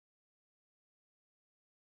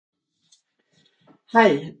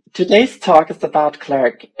Hi, today's talk is about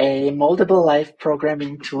Clerk, a moldable live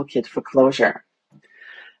programming toolkit for Clojure.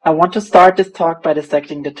 I want to start this talk by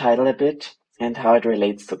dissecting the title a bit and how it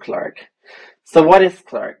relates to Clerk. So what is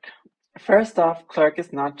Clerk? First off, Clerk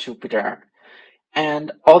is not Jupyter.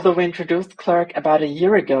 And although we introduced Clerk about a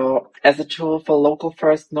year ago as a tool for local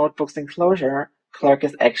first notebooks in Clojure, Clerk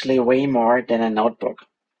is actually way more than a notebook.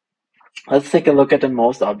 Let's take a look at the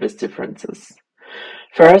most obvious differences.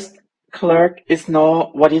 First, Clerk is no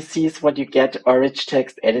what you see is what you get or rich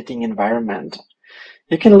text editing environment.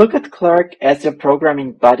 You can look at Clerk as your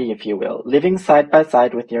programming buddy, if you will, living side by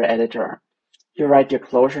side with your editor. You write your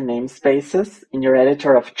Clojure namespaces in your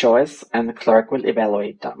editor of choice and Clerk will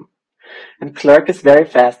evaluate them. And Clerk is very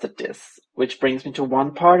fast at this, which brings me to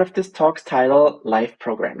one part of this talk's title, live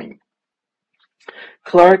programming.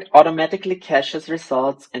 Clerk automatically caches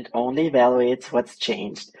results and only evaluates what's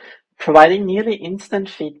changed, providing nearly instant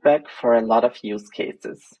feedback for a lot of use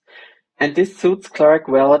cases. And this suits Clerk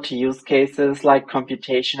well to use cases like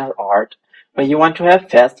computational art, where you want to have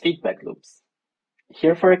fast feedback loops.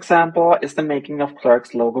 Here, for example, is the making of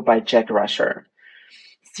Clerk's logo by Jack Rusher.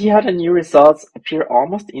 See how the new results appear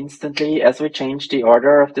almost instantly as we change the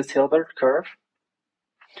order of this Hilbert curve?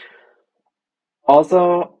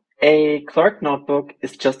 Also, a Clerk notebook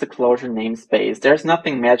is just a Clojure namespace. There's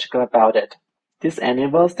nothing magical about it. This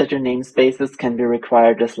enables that your namespaces can be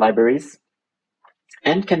required as libraries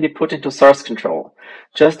and can be put into source control,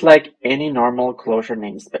 just like any normal Clojure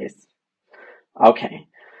namespace. Okay,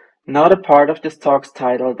 now the part of this talk's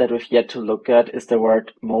title that we've yet to look at is the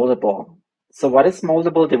word moldable. So what is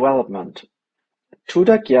moldable development?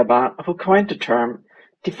 Tudor Gerber, who coined the term,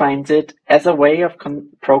 defines it as a way of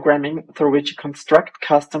programming through which you construct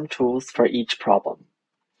custom tools for each problem.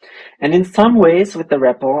 And in some ways with the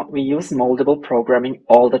REPL, we use moldable programming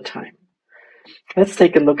all the time. Let's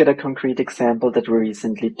take a look at a concrete example that we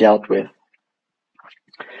recently dealt with.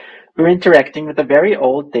 We're interacting with a very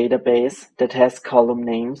old database that has column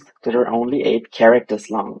names that are only 8 characters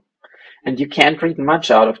long. And you can't read much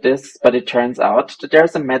out of this, but it turns out that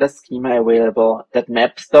there's a meta schema available that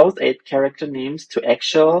maps those 8 character names to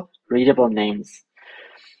actual readable names.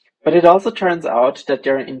 But it also turns out that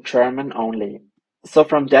they're in German only. So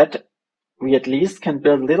from that, we at least can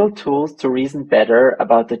build little tools to reason better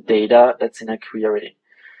about the data that's in a query.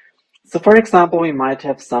 So for example, we might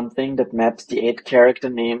have something that maps the 8 character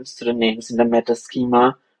names to the names in the meta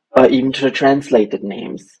schema, or even to the translated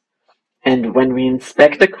names. And when we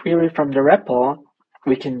inspect the query from the REPL,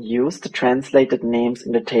 we can use the translated names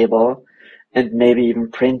in the table and maybe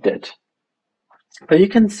even print it. But you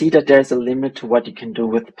can see that there's a limit to what you can do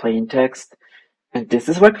with plain text, and this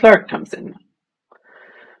is where Clerk comes in.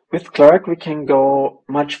 With Clerk, we can go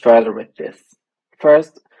much further with this.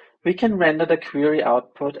 First, we can render the query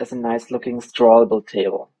output as a nice-looking scrollable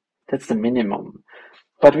table. That's the minimum.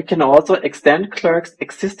 But we can also extend Clerk's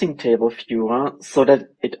existing table viewer so that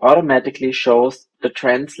it automatically shows the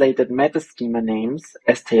translated meta-schema names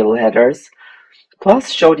as table headers,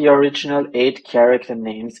 plus show the original 8 character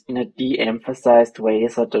names in a de-emphasized way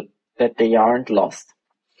so that they aren't lost.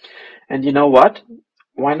 And you know what?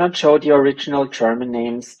 Why not show the original German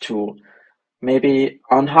names too? Maybe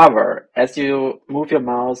on hover as you move your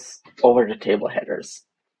mouse over the table headers.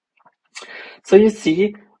 So you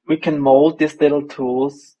see, we can mold these little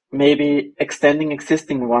tools, maybe extending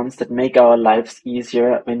existing ones that make our lives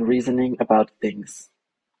easier when reasoning about things.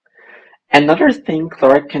 Another thing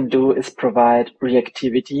Clerk can do is provide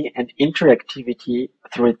reactivity and interactivity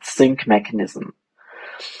through its sync mechanism.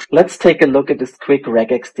 Let's take a look at this quick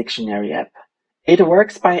regex dictionary app. It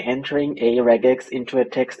works by entering a regex into a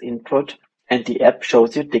text input, and the app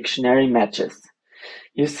shows you dictionary matches.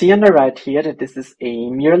 You see on the right here that this is a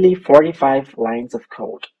merely 45 lines of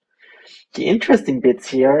code. The interesting bits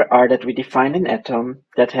here are that we define an atom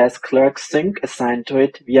that has Clerk sync assigned to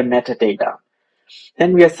it via metadata.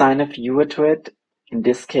 Then we assign a viewer to it, in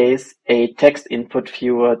this case a text input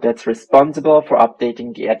viewer that's responsible for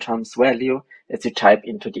updating the atom's value as you type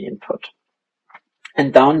into the input.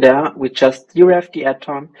 And down there we just deref the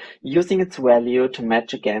atom using its value to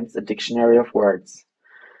match against a dictionary of words.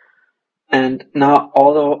 And now,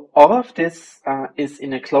 although all of this is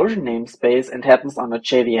in a Clojure namespace and happens on a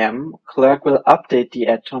JVM, Clerk will update the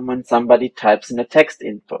atom when somebody types in a text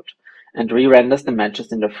input and re-renders the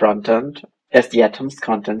matches in the front end as the atom's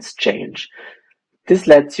contents change. This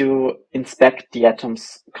lets you inspect the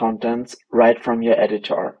atom's contents right from your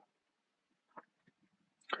editor.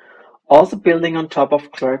 Also building on top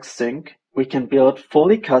of Clerk Sync, we can build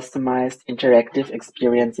fully customized interactive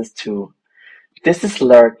experiences too. This is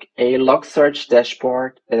Lurk, a log search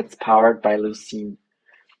dashboard that's powered by Lucene.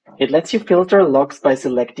 It lets you filter logs by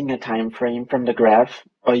selecting a time frame from the graph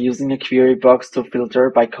or using a query box to filter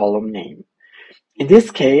by column name. In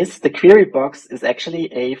this case, the query box is actually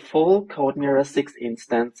a full CodeMirror 6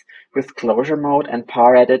 instance with Clojure mode and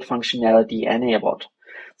par-edit functionality enabled.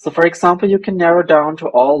 So for example, you can narrow down to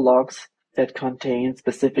all logs that contain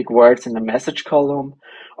specific words in the message column,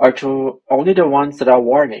 or to only the ones that are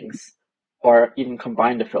warnings, or even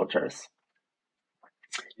combine the filters.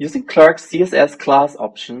 Using Clerk's CSS class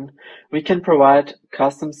option, we can provide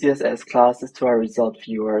custom CSS classes to our result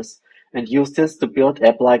viewers and use this to build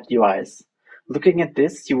app-like UIs. Looking at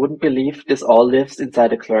this, you wouldn't believe this all lives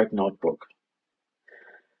inside a Clerk notebook.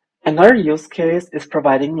 Another use case is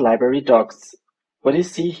providing library docs. What you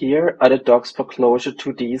see here are the docs for Clojure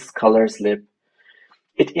 2D's Colors lib.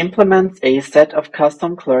 It implements a set of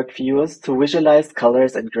custom Clerk views to visualize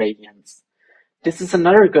colors and gradients. This is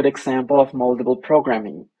another good example of moldable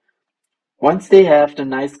programming. Once they have the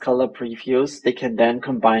nice color previews, they can then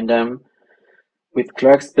combine them with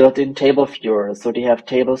Clerk's built-in table viewer, so they have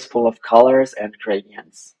tables full of colors and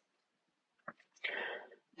gradients.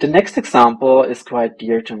 The next example is quite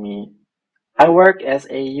dear to me. I work as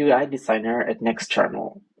a UI designer at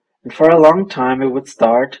Nexternal, and for a long time we would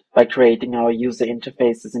start by creating our user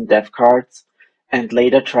interfaces in dev cards and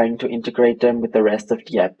later trying to integrate them with the rest of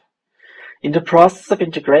the app. In the process of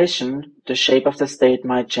integration, the shape of the state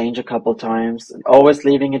might change a couple times, and always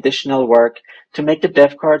leaving additional work to make the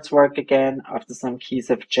dev cards work again after some keys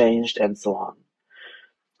have changed, and so on.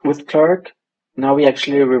 With Clerk, now we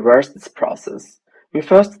actually reverse this process. We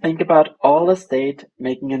first think about all the state,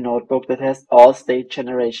 making a notebook that has all state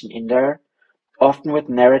generation in there, often with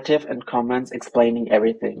narrative and comments explaining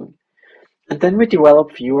everything. And then we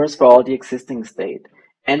develop viewers for all the existing state,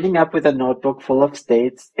 ending up with a notebook full of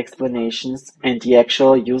states, explanations, and the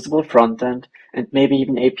actual usable frontend, and maybe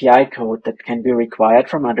even API code that can be required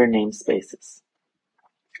from other namespaces.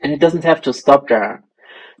 And it doesn't have to stop there.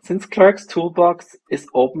 Since Clerk's toolbox is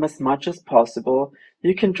open as much as possible,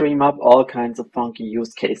 you can dream up all kinds of funky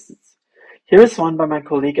use cases. Here is one by my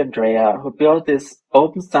colleague Andrea, who built this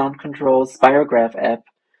open sound control spirograph app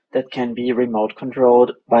that can be remote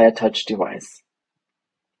controlled by a touch device.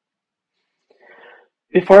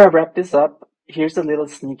 Before I wrap this up, here's a little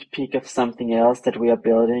sneak peek of something else that we are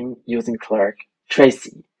building using Clerk,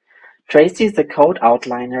 Tracy. Tracy is a code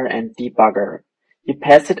outliner and debugger. You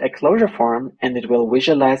pass it a Clojure form and it will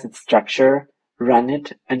visualize its structure, run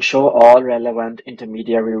it, and show all relevant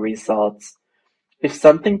intermediary results. If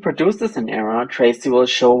something produces an error, Tracy will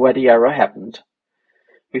show where the error happened.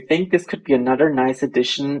 We think this could be another nice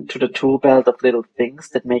addition to the tool belt of little things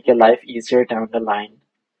that make your life easier down the line.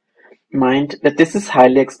 Mind that this is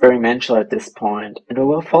highly experimental at this point, and we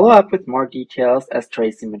will follow up with more details as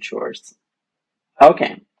Tracy matures.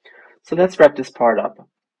 Okay, so let's wrap this part up.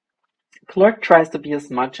 Clerk tries to be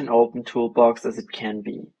as much an open toolbox as it can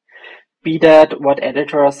be. Be that what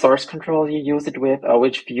editor or source control you use it with, or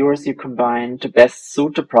which viewers you combine to best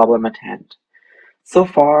suit the problem at hand. So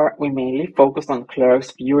far, we mainly focused on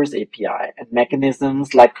Clerk's Viewers API and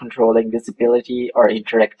mechanisms like controlling visibility or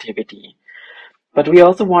interactivity. But we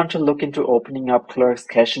also want to look into opening up Clerk's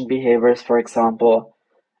caching behaviors, for example,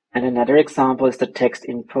 and another example is the text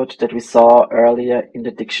input that we saw earlier in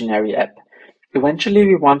the dictionary app. Eventually,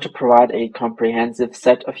 we want to provide a comprehensive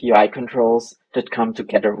set of UI controls that come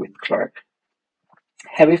together with Clerk.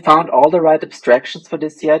 Have we found all the right abstractions for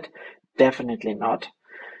this yet? Definitely not.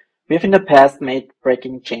 We have in the past made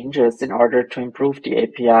breaking changes in order to improve the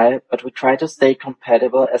API, but we try to stay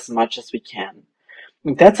compatible as much as we can.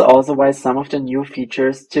 And that's also why some of the new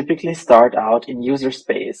features typically start out in user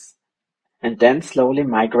space and then slowly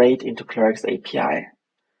migrate into Clerk's API.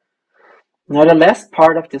 Now the last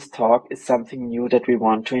part of this talk is something new that we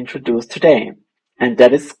want to introduce today, and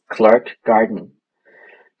that is Clerk Garden.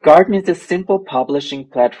 Garden is a simple publishing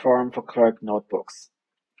platform for Clerk notebooks.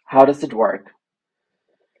 How does it work?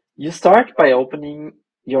 You start by opening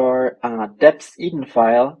your deps Eden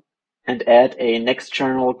file and add an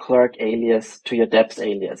external Clerk alias to your deps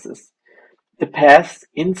aliases. The path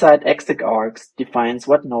inside exec.args defines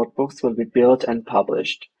what notebooks will be built and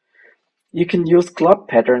published. You can use glob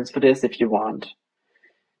patterns for this if you want.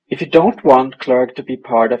 If you don't want Clerk to be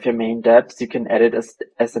part of your main deps, you can add it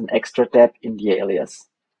as an extra dep in the alias.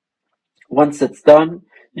 Once that's done,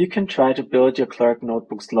 you can try to build your Clerk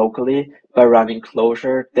notebooks locally by running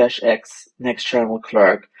Clojure-x nexternal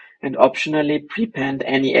Clerk and optionally prepend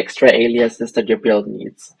any extra aliases that your build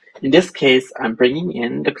needs. In this case, I'm bringing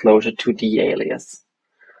in the Clojure 2D alias.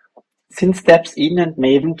 Since deps Eden and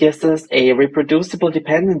Maven gives us a reproducible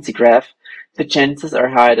dependency graph, the chances are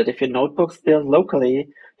high that if your notebooks build locally,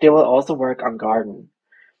 they will also work on Garden.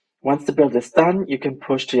 Once the build is done, you can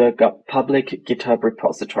push to your public GitHub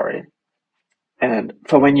repository. And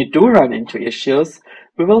for when you do run into issues,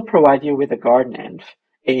 we will provide you with a Garden env,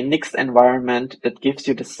 a Nix environment that gives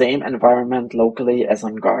you the same environment locally as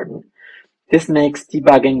on Garden. This makes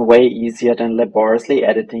debugging way easier than laboriously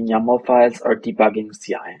editing YAML files or debugging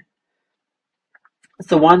CI.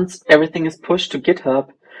 So once everything is pushed to GitHub,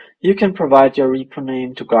 you can provide your repo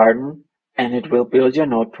name to Garden, and it will build your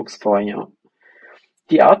notebooks for you.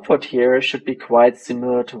 The output here should be quite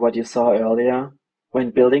similar to what you saw earlier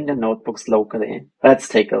when building the notebooks locally. Let's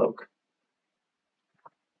take a look.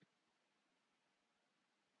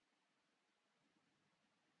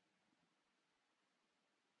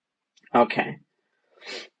 Okay.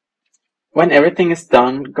 When everything is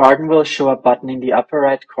done, Garden will show a button in the upper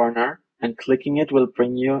right corner, and clicking it will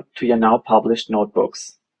bring you to your now published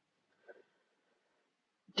notebooks.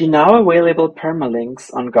 The now available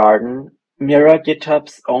permalinks on Garden mirror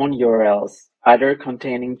GitHub's own URLs, either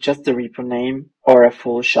containing just the repo name or a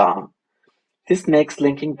full SHA. This makes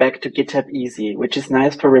linking back to GitHub easy, which is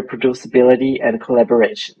nice for reproducibility and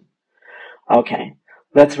collaboration. Okay,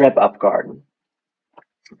 let's wrap up Garden.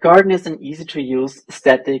 Garden is an easy-to-use,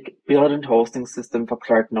 static, build and hosting system for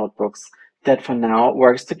Clerk notebooks that for now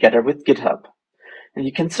works together with GitHub. And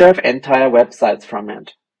you can serve entire websites from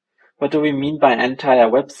it. What do we mean by entire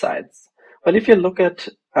websites? Well, if you look at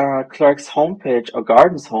Clerk's homepage or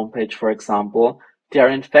Garden's homepage, for example, they are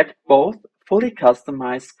in fact both fully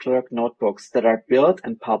customized Clerk notebooks that are built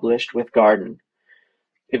and published with Garden.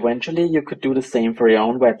 Eventually, you could do the same for your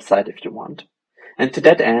own website if you want. And to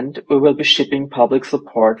that end, we will be shipping public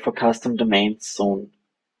support for custom domains soon.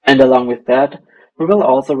 And along with that, we will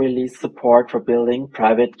also release support for building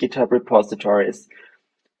private GitHub repositories,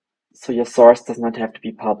 so your source does not have to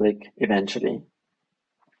be public eventually.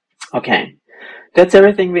 Okay, that's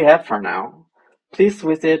everything we have for now. Please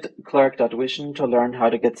visit clerk.vision to learn how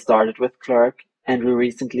to get started with Clerk, and we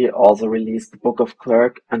recently also released the book of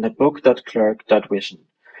Clerk under book.clerk.vision.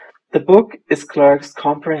 The book is Clerk's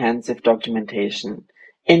comprehensive documentation.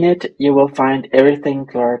 In it, you will find everything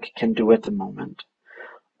Clerk can do at the moment.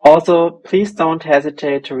 Also, please don't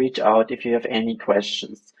hesitate to reach out if you have any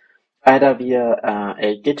questions, either via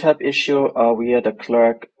a GitHub issue or via the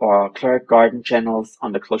Clerk or Clerk Garden channels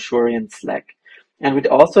on the Clojure and Slack. And we'd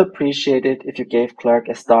also appreciate it if you gave Clerk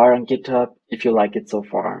a star on GitHub if you like it so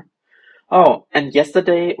far. Oh, and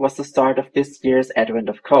yesterday was the start of this year's Advent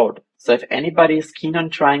of Code. So if anybody is keen on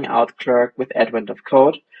trying out Clerk with Advent of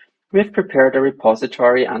Code, we've prepared a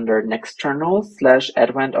repository under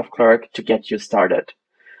nextjournal/Advent of Clerk to get you started.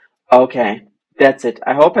 Okay, that's it.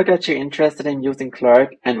 I hope I got you interested in using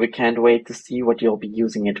Clerk, and we can't wait to see what you'll be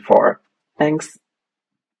using it for. Thanks.